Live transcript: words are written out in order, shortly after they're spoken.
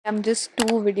I'm just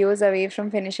 2 videos away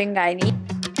from finishing gynae.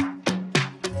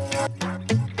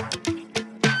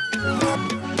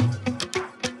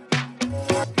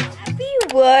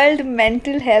 World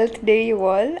mental health day you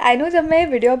all. I know जब मैं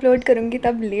video upload करूँगी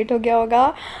तब late हो गया होगा,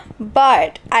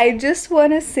 but I just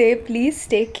want to से please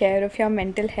take care of your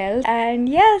mental health and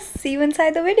yes, C you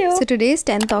inside the video. So today is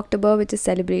 10th October, which is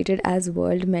celebrated as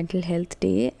World Mental Health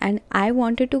Day, and I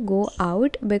wanted to go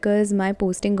out because my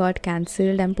posting got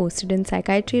cancelled. I'm posted in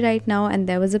psychiatry right now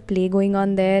and there was a play going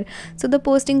on there, so the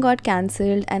posting got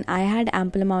cancelled and I had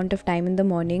ample amount of time in the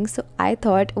morning, so I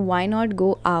thought why not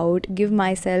go out, give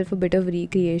myself a bit of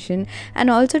recreation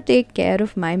and also take care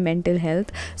of my mental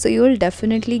health. So you will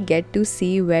definitely get to see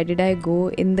where did I go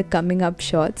in the coming up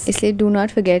shots. Isliye do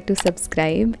not forget to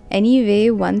subscribe. Anyway,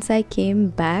 once I came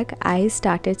back, I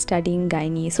started studying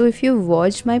gynae. So if you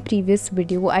watched my previous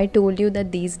video, I told you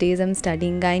that these days I'm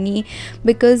studying gynae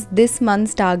because this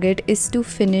month's target is to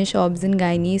finish obs in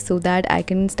gynae so that I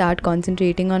can start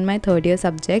concentrating on my third year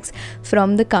subjects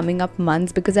from the coming up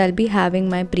months, because I'll be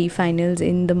having my pre-finals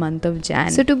in the month of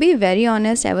Jan. So to be very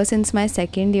honest, ever since my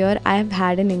second year, I have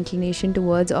had an inclination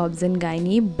towards obs and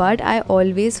gynae, but I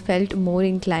always felt more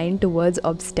inclined towards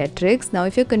obstetrics. Now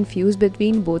if you're confused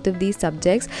between both of these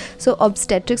subjects, so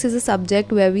obstetrics is a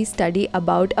subject where we study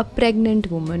about a pregnant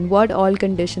woman, what all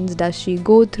conditions does she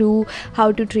go through,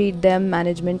 how to treat them,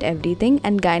 management, everything.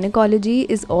 And gynecology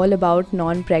is all about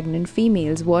non-pregnant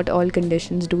females, what all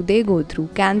conditions do they go through,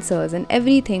 cancers and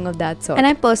everything of that sort. And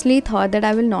I personally thought that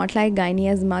I will not like gynae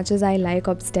as much as I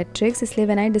like obstetrics. Isliye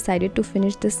when I decided to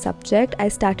finish this subject, I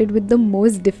started with the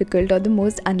most difficult or the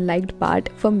most unliked part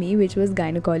for me, which was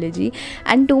gynecology.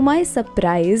 And to my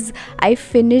surprise, I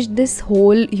finished this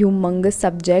whole humongous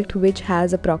subject, which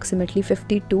has approximately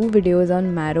 52 videos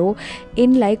on marrow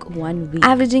in like 1 week,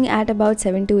 averaging at about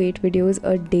 7 to 8 videos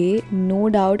a day. No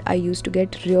doubt I used to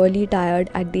get really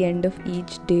tired at the end of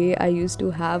each day. I used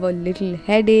to have a little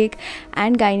headache.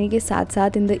 And gynae ke sath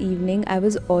sath in the evening, I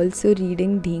was also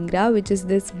reading Dhingra, which is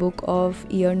this book of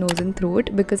ear, nose and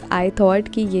throat, because I thought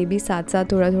कि ये भी साथ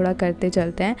साथ थोड़ा थोड़ा करते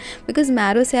चलते हैं, because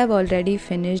marrow से I've already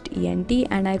finished ENT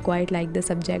and I quite like the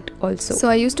subject also. So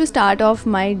I used to start off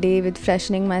my day with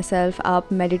freshening myself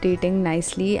up, meditating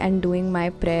nicely and doing my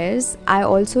prayers. I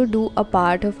also do a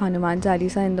part of Hanuman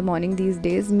Chalisa in the morning these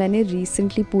days. मैंने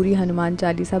recently पूरी Hanuman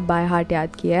Chalisa by heart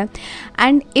याद किया है,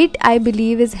 and it I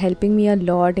believe is helping me a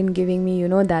lot in giving me,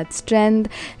 you know, that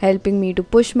strength, helping me to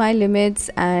push my limits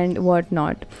and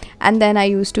whatnot. And then I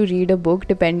used to read a book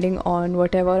depending on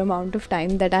whatever amount of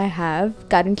time that I have.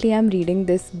 Currently I'm reading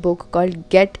this book called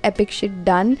Get Epic Shit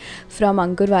Done from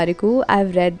Ankur Warikoo.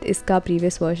 I've read iska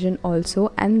previous version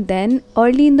also. And then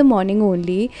early in the morning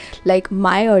only, like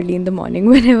my early in the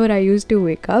morning, whenever I used to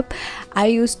wake up, I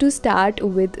used to start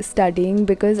with studying,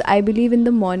 because I believe in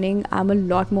the morning I'm a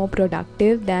lot more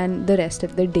productive than the rest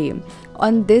of the day.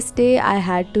 On this day, I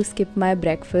had to skip my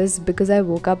breakfast because I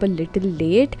woke up a little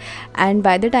late, and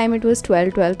by the time it was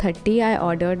 12:30, I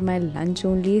ordered my lunch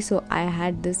only. So I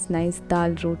had this nice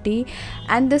dal roti,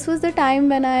 and this was the time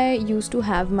when I used to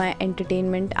have my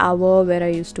entertainment hour, where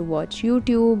I used to watch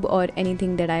YouTube or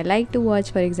anything that I like to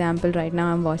watch. For example, right now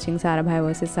I'm watching Sarabhai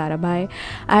versus Sarabhai.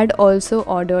 I had also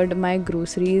ordered my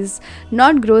groceries,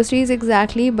 not groceries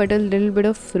exactly, but a little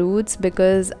bit of fruits,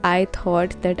 because I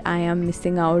thought that I am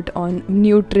missing out on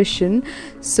nutrition,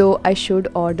 so I should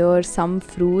order some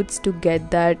fruits to get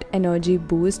that energy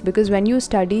boost, because when you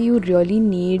study you really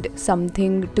need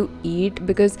something to eat,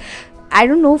 because I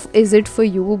don't know if is it for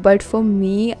you, but for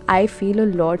me, I feel a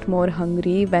lot more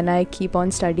hungry when I keep on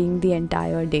studying the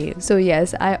entire day. So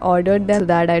yes, I ordered them so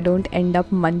that I don't end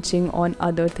up munching on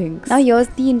other things. Now here's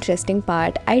the interesting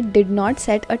part. I did not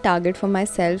set a target for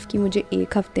myself कि मुझे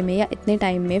एक हफ्ते में या इतने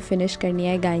time में finish करनी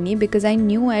है gynae, because I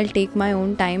knew I'll take my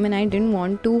own time and I didn't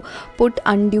want to put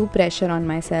undue pressure on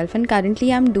myself. And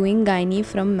currently I'm doing gynae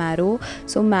from marrow.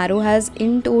 So marrow has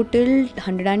in total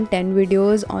 110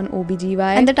 videos on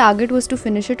OBGY, and the target was to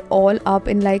finish it all up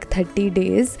in like 30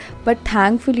 days. But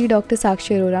thankfully Dr.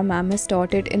 Sakshi Arora ma'am has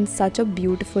taught it in such a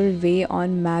beautiful way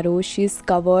on marrow. She's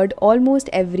covered almost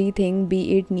everything, be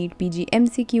it NEET PG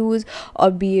MCQs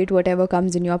or be it whatever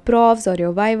comes in your profs or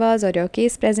your vivas or your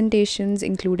case presentations,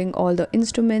 including all the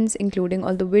instruments, including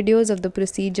all the videos of the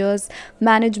procedures,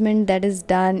 management that is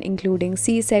done, including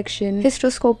C-section,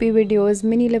 hysteroscopy videos,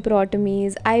 mini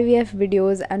laparotomies, IVF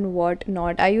videos and what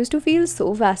not. I used to feel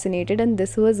so fascinated, and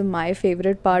this was my my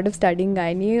favorite part of studying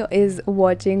gynae is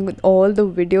watching all the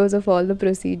videos of all the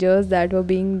procedures that were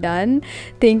being done,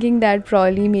 thinking that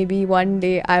probably maybe one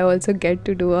day I also get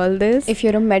to do all this. If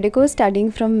you're a medico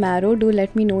studying from marrow, do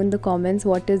let me know in the comments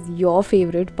what is your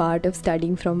favorite part of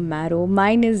studying from marrow.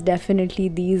 Mine is definitely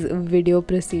these video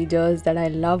procedures that I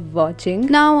love watching.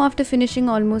 Now, after finishing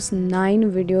almost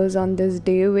 9 videos on this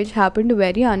day, which happened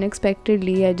very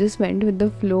unexpectedly, I just went with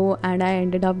the flow and I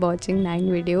ended up watching 9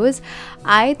 videos.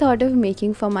 I thought of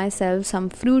making for myself some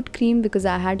fruit cream because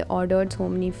I had ordered so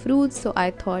many fruits, so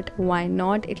I thought why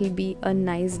not, it'll be a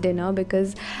nice dinner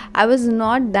because I was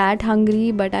not that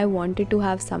hungry but I wanted to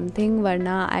have something,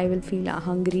 varna I will feel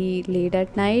hungry late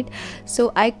at night.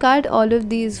 So I cut all of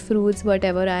these fruits,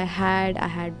 whatever I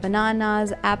had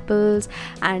bananas, apples,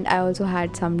 and I also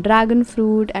had some dragon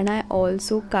fruit, and I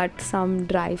also cut some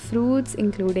dry fruits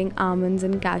including almonds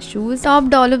and cashews.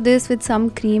 Topped all of this with some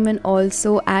cream and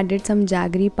also added some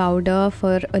jaggery powder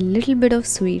for a little bit of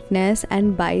sweetness.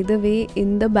 And by the way,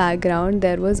 in the background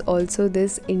there was also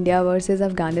this India versus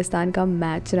Afghanistan ka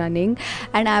match running,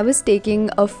 and I was taking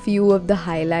a few of the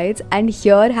highlights, and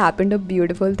here happened a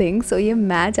beautiful thing. So ye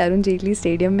match Arun Jaitley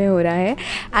Stadium mein ho raha hai,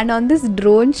 and on this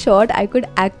drone shot I could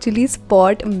actually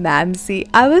spot MAMC.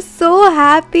 I was so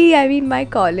happy. I mean, my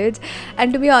college,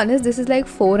 and to be honest, this is like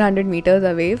 400 meters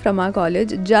away from our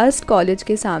college, just college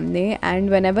ke samne, and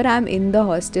whenever I'm in the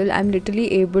hostel I'm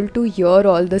literally able to hear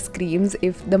all the screams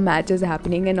if the match is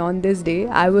happening, and on this day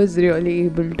I was really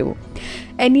able to.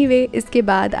 Anyway, iske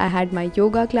baad I had my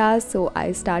yoga class, so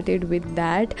I started with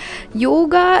that.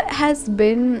 Yoga has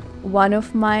been one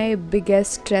of my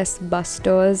biggest stress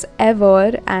busters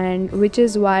ever, and which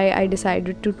is why I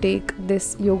decided to take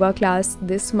this yoga class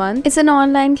this month. It's an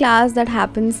online class that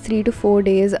happens 3 to 4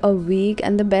 days a week,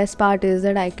 and the best part is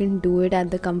that I can do it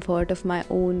at the comfort of my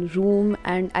own room,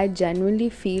 and I genuinely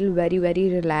feel very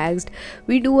relaxed.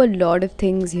 We do a lot of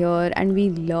things here and we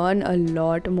learn a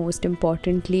lot, most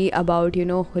importantly about, you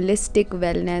know, holistic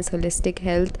wellness, holistic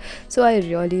health. So I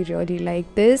really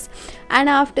like this. And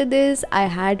after this I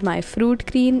had my fruit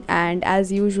cream, and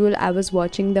as usual I was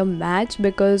watching the match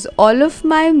because all of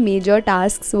my major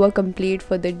tasks were complete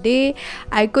for the day.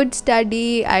 I could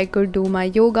study, I could do my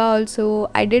yoga also,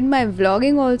 I did my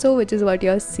vlogging also, which is what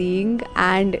you're seeing.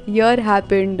 And here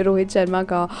happened Rohit Sharma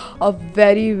ka a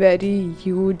very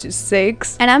huge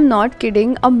 6, and I'm not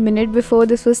kidding, a minute before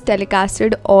this was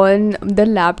telecasted on the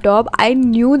laptop I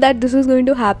knew that this was going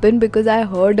to happen because I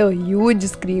heard a huge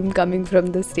scream coming from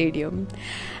the stadium.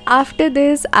 After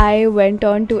this I went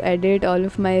on to edit all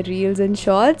of my reels and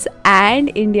shorts,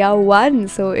 and India won,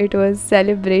 so it was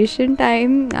celebration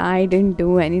time. I didn't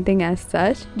do anything as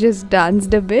such, just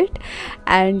danced a bit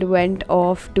and went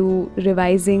off to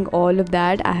revising all of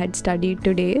that I had studied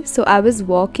today. So I was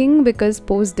walking because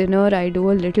post dinner I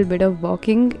do a little bit of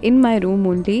walking in my room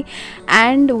only,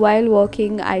 and while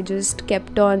walking I just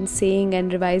kept on saying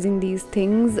and revising these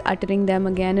things, uttering them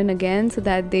again and again so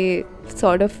that they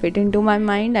sort of fit into my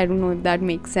mind. I don't know if that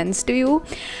makes sense to you.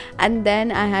 And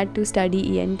then I had to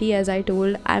study ENT. As I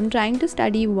told, I'm trying to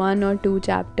study 1 or 2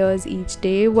 chapters each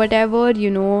day, whatever,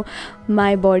 you know,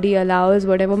 my body allows,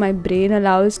 whatever my brain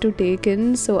allows to take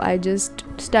in. So I just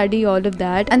study all of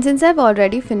that. And since I've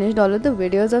already finished all of the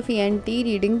videos of ENT,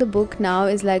 reading the book now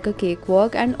is like a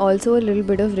cakewalk, and also a little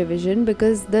bit of revision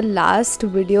because the last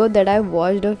video that I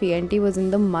watched of ENT was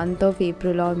in the month of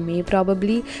April or May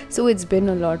probably, so it's been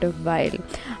a lot of while.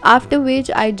 After which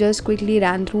I just quickly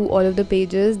ran through all of the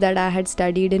pages that I had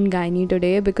studied in gynae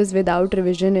today, because without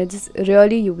revision it's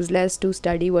really useless to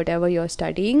study whatever you're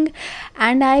studying.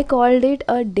 And I called it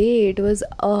a day. It was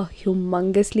a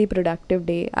humongously productive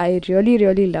day. I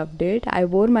really loved it. I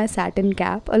wore my satin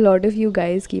cap. A lot of you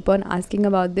guys keep on asking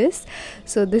about this.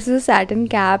 So this is a satin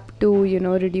cap to, you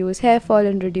know, reduce hair fall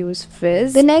and reduce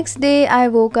frizz. The next day I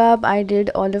woke up, I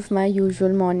did all of my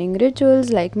usual morning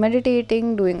rituals like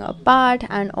meditating, doing a part,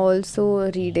 and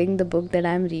also reading the book that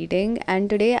I'm reading. And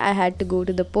today I had to go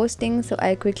to the posting, so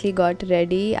I quickly got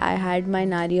ready. I had my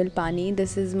nariyal pani.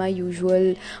 This is my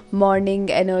usual morning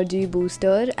energy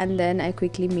booster, and then I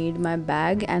quickly made my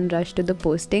bag and rushed to the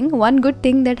posting. One good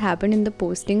thing that happened in the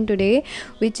posting today,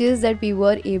 which is that we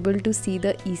were able to see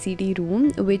the ECT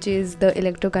room, which is the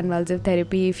electroconvulsive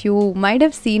therapy. If you might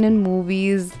have seen in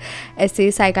movies,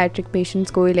 ऐसे psychiatric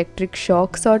patients को electric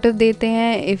shock sort of देते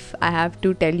हैं. If I have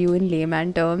to tell you in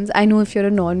layman terms, I know if you're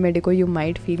a non-medico you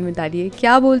might feel Mitali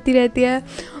क्या बोलती रहती है,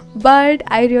 but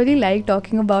I really like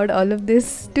talking about all of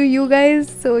this to you guys,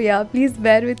 so yeah, please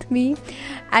bear with me.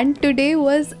 And today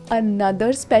was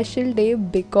another special day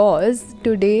because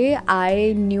today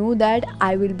I knew that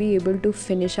I will be able to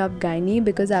finish up gynae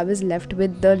because I was left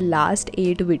with the last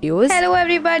 8 videos. Hello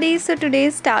everybody, so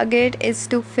today's target is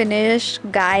to finish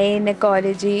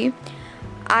gynecology.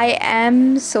 I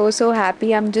am so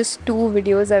happy. I'm just 2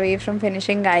 videos away from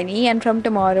finishing gynae, and from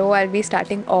tomorrow I'll be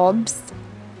starting obs.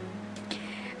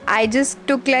 I just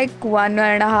took like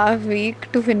 1.5 weeks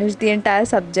to finish the entire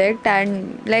subject,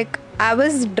 and like I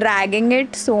was dragging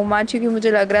it so much because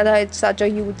मुझे लग रहा था it's such a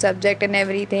huge subject and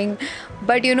everything,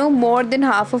 but you know, more than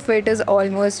half of it is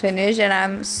almost finished and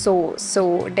I'm so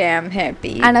damn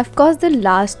happy. And of course the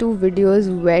last 2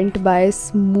 videos went by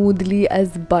smoothly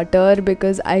as butter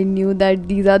because I knew that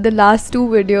these are the last 2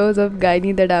 videos of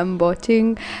gynae that I'm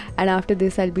watching, and after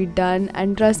this I'll be done.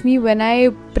 And trust me, when I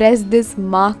pressed this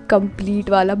mark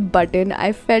complete wala button,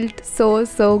 I felt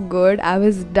so good. I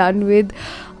was done with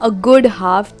a good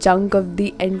half chunk of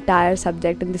the entire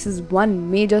subject, and this is one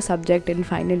major subject in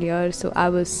final year, so I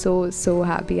was so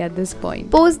happy at this point.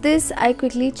 Post this, I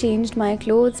quickly changed my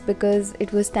clothes because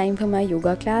it was time for my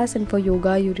yoga class, and for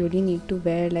yoga you really need to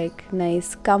wear like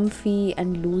nice comfy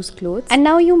and loose clothes. And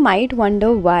now you might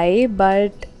wonder why,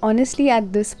 but honestly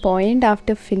at this point,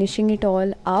 after finishing it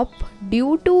all up,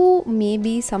 due to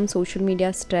maybe some social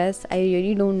media stress, I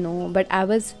really don't know, but I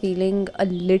was feeling a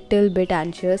little bit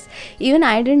anxious. Even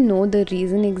I didn't know the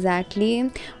reason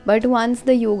exactly, but once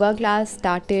the yoga class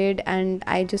started and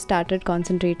I just started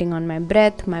concentrating on my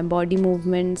breath, my body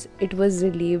movements, it was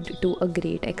relieved to a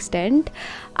great extent.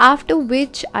 After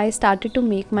which I started to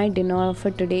make my dinner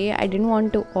for today. I didn't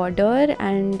want to order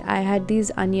and I had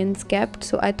these onions kept,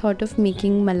 so I thought of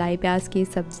making malai pyaz ki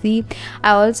sabzi.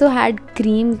 I also had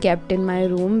cream kept in my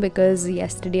room because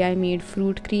yesterday I made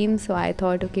fruit cream, so I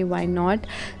thought okay, why not.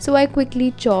 So I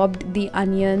quickly chopped the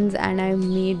onions and I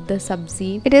made the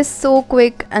sabzi. It is so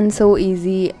quick and so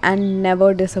easy and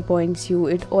never disappoints you.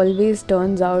 It always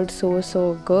turns out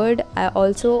so good. I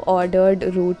also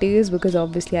ordered rotis because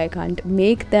obviously I can't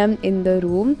make them in the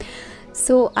room,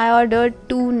 so I ordered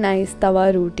 2 nice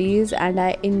tawa rotis and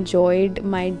I enjoyed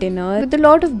my dinner with a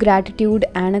lot of gratitude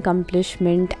and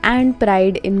accomplishment and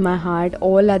pride in my heart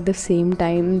all at the same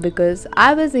time, because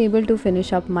I was able to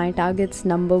finish up my targets,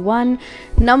 number 1.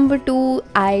 Number 2,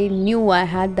 I knew I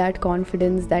had that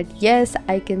confidence that yes,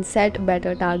 I can set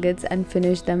better targets and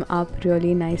finish them up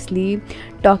really nicely.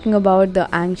 Talking about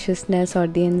the anxiousness or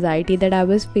the anxiety that I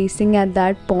was facing at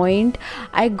that point,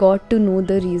 I got to know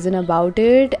the reason about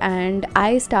it and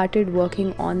I started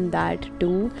working on that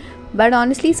too. But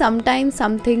honestly, sometimes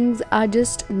some things are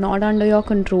just not under your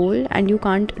control and you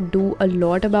can't do a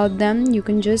lot about them. You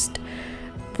can just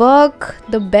work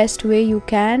the best way you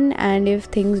can, and if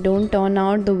things don't turn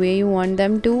out the way you want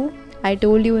them to, I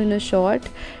told you in a short,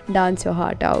 dance your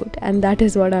heart out, and that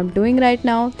is what I'm doing right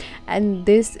now. And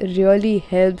this really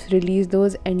helps release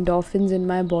those endorphins in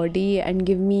my body and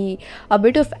give me a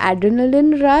bit of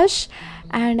adrenaline rush,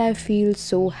 and I feel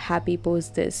so happy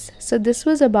post this. So this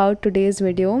was about today's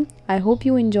video. I hope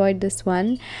you enjoyed this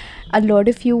one. A lot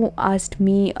of you asked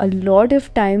me a lot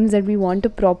of times that we want a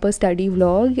proper study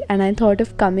vlog, and I thought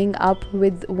of coming up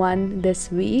with one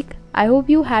this week. I hope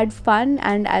you had fun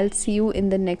and I'll see you in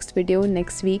the next video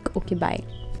next week. Okay, bye.